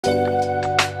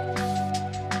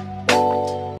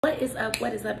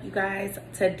What is up, you guys?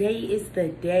 Today is the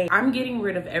day. I'm getting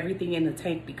rid of everything in the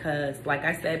tank because, like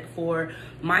I said before,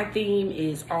 my theme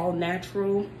is all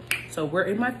natural. So we're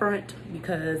in my front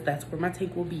because that's where my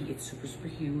tank will be. It's super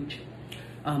huge.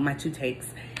 My 2 tanks.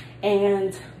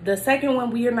 And the second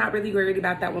one, we are not really worried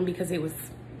about that one because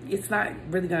it's not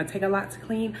really gonna take a lot to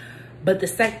clean. But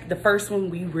the first one,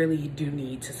 we really do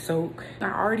need to soak.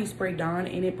 I already sprayed Dawn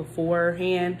in it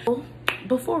beforehand.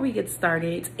 Before we get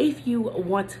started, if you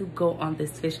want to go on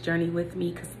this fish journey with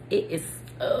me, because it is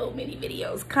so many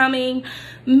videos coming,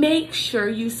 make sure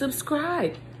you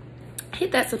subscribe.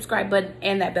 Hit that subscribe button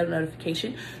and that bell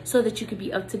notification so that you can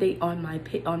be up to date on my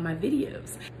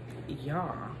videos.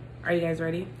 Y'all, are you guys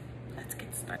ready? Let's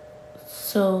get started.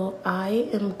 So I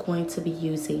am going to be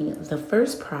using the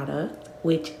first product,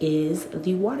 which is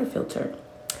the water filter.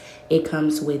 It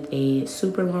comes with a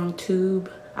super long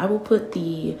tube. I will put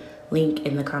the link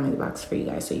in the comment box for you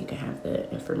guys so you can have the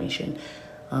information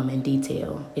in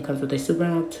detail. It comes with a super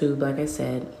long tube, like I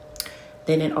said.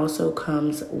 Then it also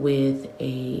comes with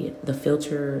the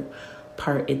filter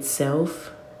part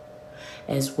itself,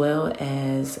 as well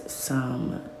as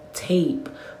some tape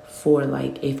for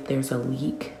like if there's a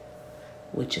leak,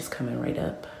 which is coming right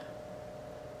up.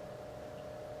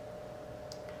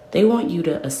 They want you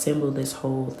to assemble this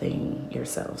whole thing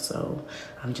yourself, so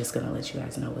I'm just gonna let you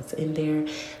guys know what's in there.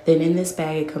 Then in this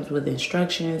bag, it comes with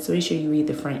instructions, so make sure you read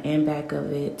the front and back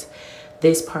of it.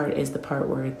 This part is the part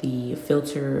where the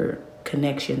filter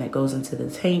connection that goes into the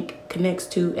tank connects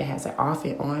to. It has an off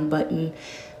and on button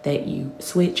that you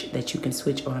can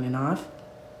switch on and off.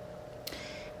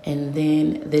 And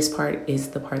then this part is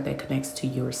the part that connects to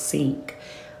your sink.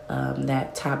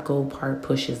 That top gold part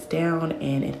pushes down,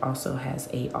 and it also has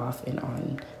a off and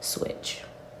on switch.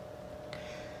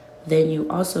 Then you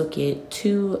also get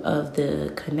 2 of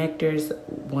the connectors.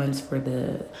 One's for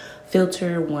the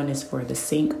filter, one is for the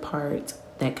sink part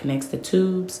that connects the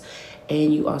tubes.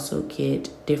 And you also get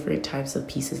different types of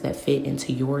pieces that fit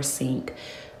into your sink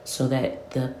so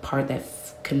that the part that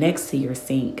connects to your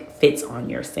sink fits on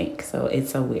your sink. So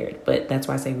it's so weird, but that's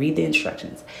why I say read the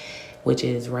instructions, which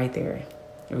is right there.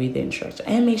 Read the instructions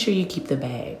and make sure you keep the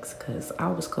bags, because I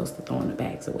was close to throwing the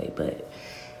bags away, but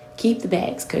keep the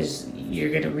bags because you're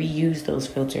going to reuse those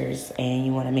filters and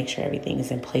you want to make sure everything is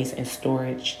in place and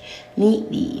storage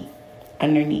neatly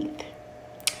underneath.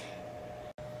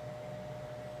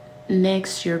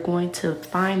 Next, you're going to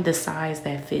find the size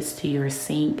that fits to your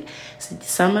sink.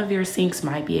 Some of your sinks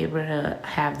might be able to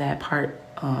have that part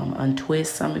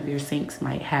untwist. Some of your sinks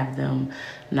might have them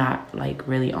not like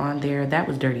really on there. That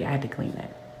was dirty. I had to clean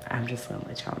that. I'm just gonna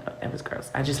let y'all know that was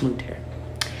gross. I just moved here.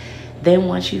 Then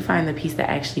once you find the piece that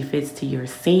actually fits to your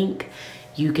sink,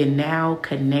 you can now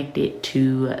connect it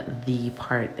to the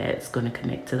part that's going to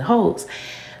connect to the hose.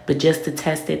 But just to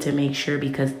test it to make sure,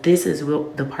 because this is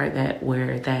the part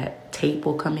where that tape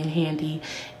will come in handy.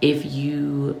 If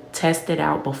you test it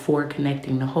out before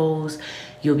connecting the hose,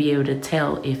 you'll be able to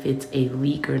tell if it's a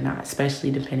leak or not,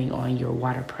 especially depending on your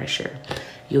water pressure.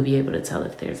 You'll be able to tell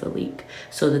if there's a leak.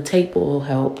 So the tape will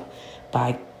help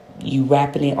by you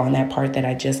wrapping it on that part that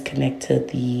I just connect to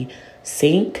the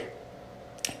sink,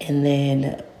 and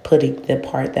then putting the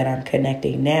part that I'm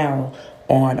connecting now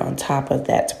on top of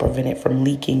that to prevent it from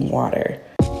leaking water.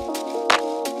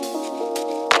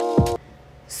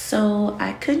 So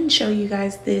I couldn't show you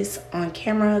guys this on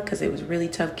camera because it was really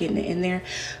tough getting it in there,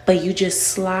 but you just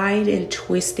slide and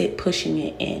twist it, pushing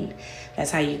it in.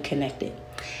 That's how you connect it.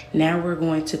 Now we're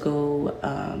going to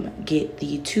go get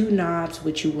the 2 knobs,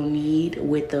 which you will need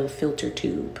with the filter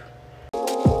tube.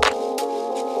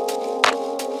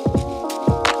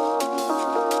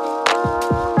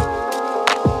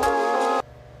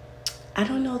 I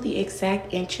don't know the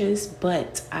exact inches,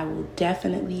 but I will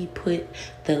definitely put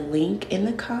the link in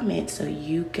the comments so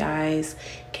you guys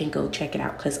can go check it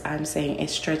out, because I'm saying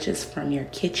it stretches from your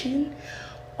kitchen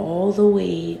all the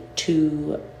way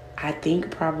to, I think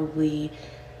probably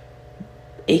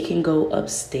it can go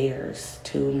upstairs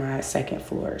to my 2nd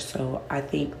floor. So I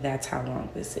think that's how long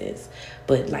this is,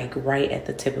 but like right at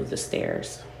the tip of the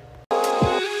stairs.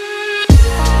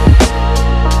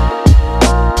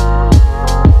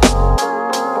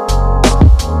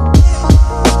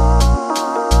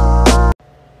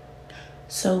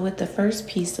 So with the first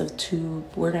piece of tube,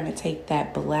 we're going to take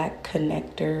that black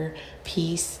connector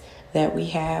piece that we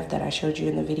have that I showed you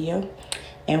in the video,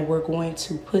 and we're going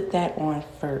to put that on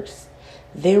first.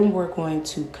 Then we're going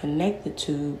to connect the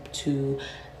tube to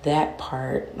that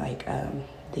part, like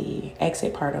the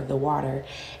exit part of the water,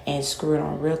 and screw it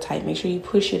on real tight. Make sure you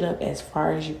push it up as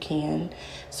far as you can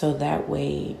so that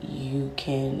way you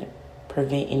can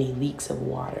prevent any leaks of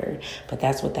water. But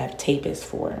that's what that tape is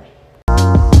for.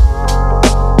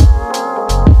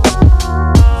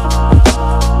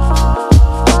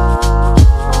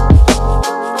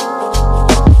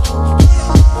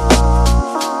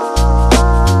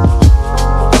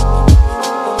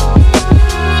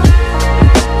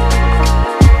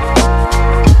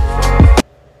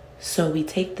 So we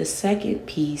take the second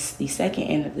piece, the second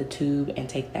end of the tube, and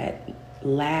take that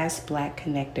last black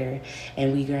connector,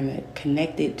 and we're going to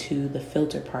connect it to the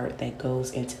filter part that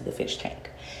goes into the fish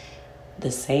tank. The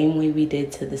same way we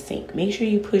did to the sink. Make sure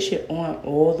you push it on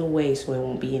all the way so it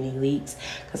won't be any leaks.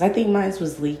 Because I think mine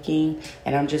was leaking,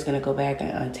 and I'm just going to go back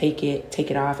and take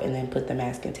it off, and then put the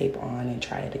masking tape on and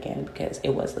try it again because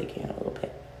it was leaking a little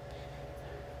bit.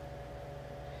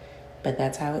 But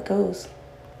that's how it goes.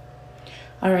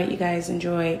 All right, you guys,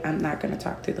 enjoy. I'm not going to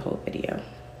talk through the whole video.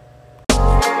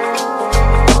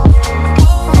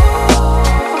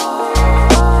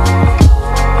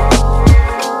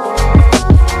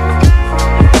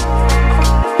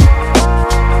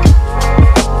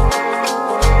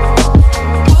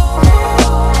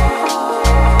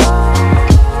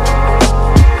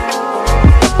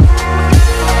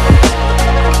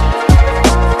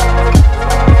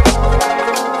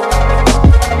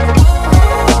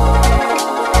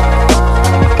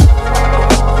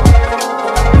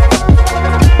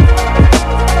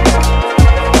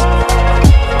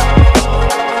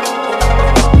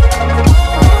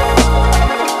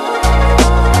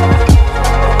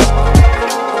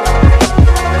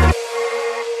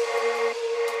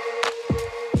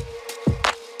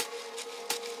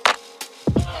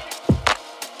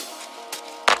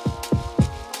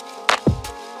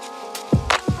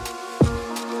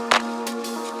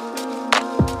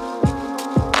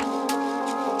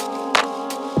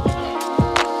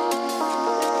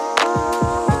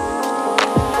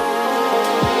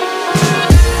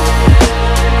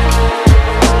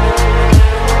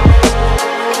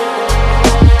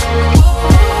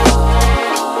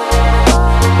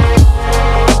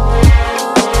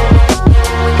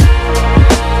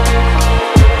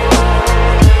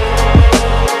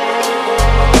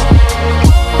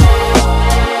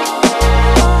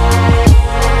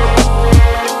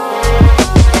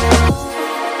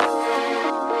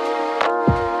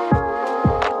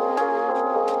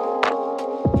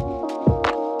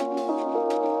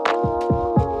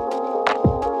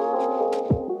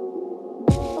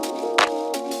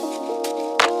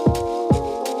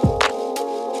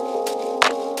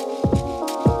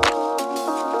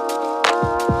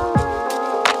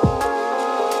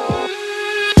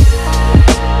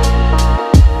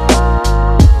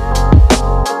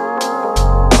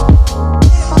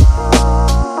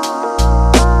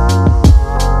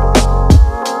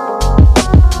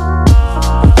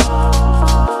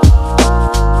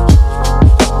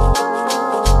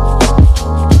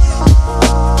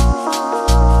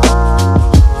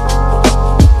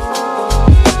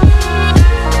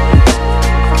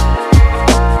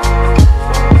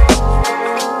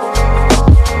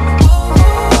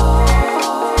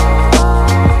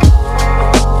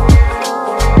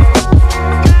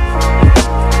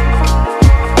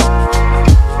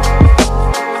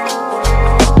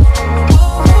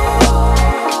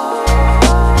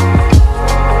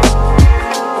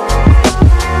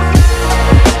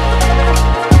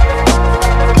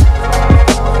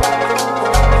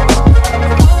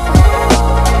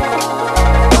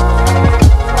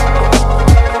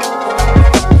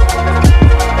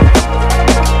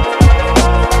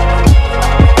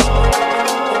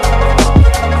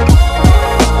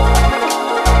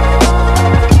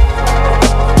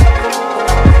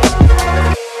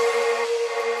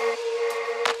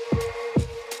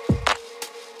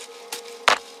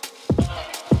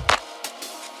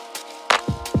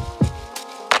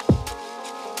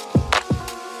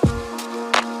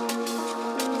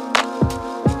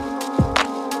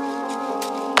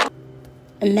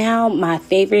 Now, my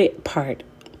favorite part.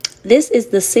 This is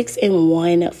the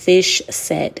 6-in-1 fish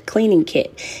set cleaning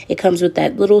kit. It comes with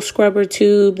that little scrubber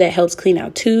tube that helps clean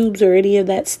out tubes or any of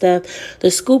that stuff. The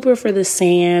scooper for the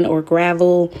sand or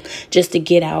gravel just to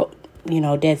get out,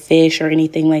 dead fish or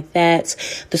anything like that.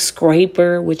 The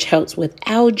scraper, which helps with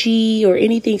algae or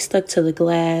anything stuck to the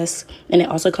glass. And it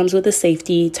also comes with a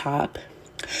safety top.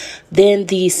 Then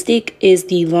the stick is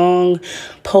the long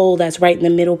pole that's right in the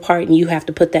middle part, and you have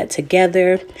to put that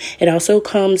together. It also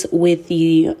comes with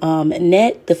the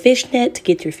net, the fish net, to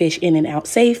get your fish in and out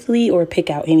safely or pick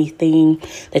out anything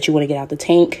that you want to get out the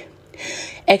tank.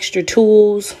 Extra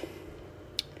tools.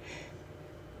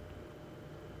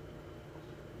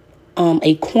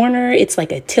 a corner. It's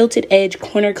like a tilted edge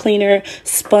corner cleaner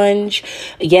sponge.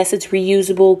 Yes, it's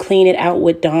reusable. Clean it out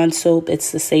with Dawn soap.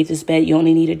 It's the safest bet. You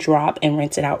only need a drop and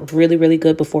rinse it out really, really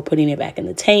good before putting it back in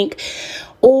the tank.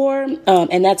 Or,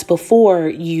 and that's before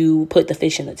you put the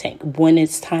fish in the tank. When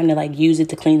it's time to like use it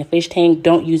to clean the fish tank,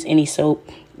 don't use any soap.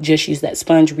 Just use that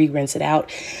sponge, re-rinse it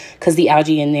out, because the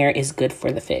algae in there is good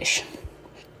for the fish.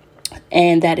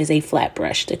 And that is a flat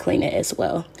brush to clean it as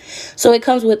well. So it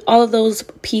comes with all of those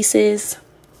pieces.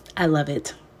 I love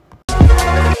it.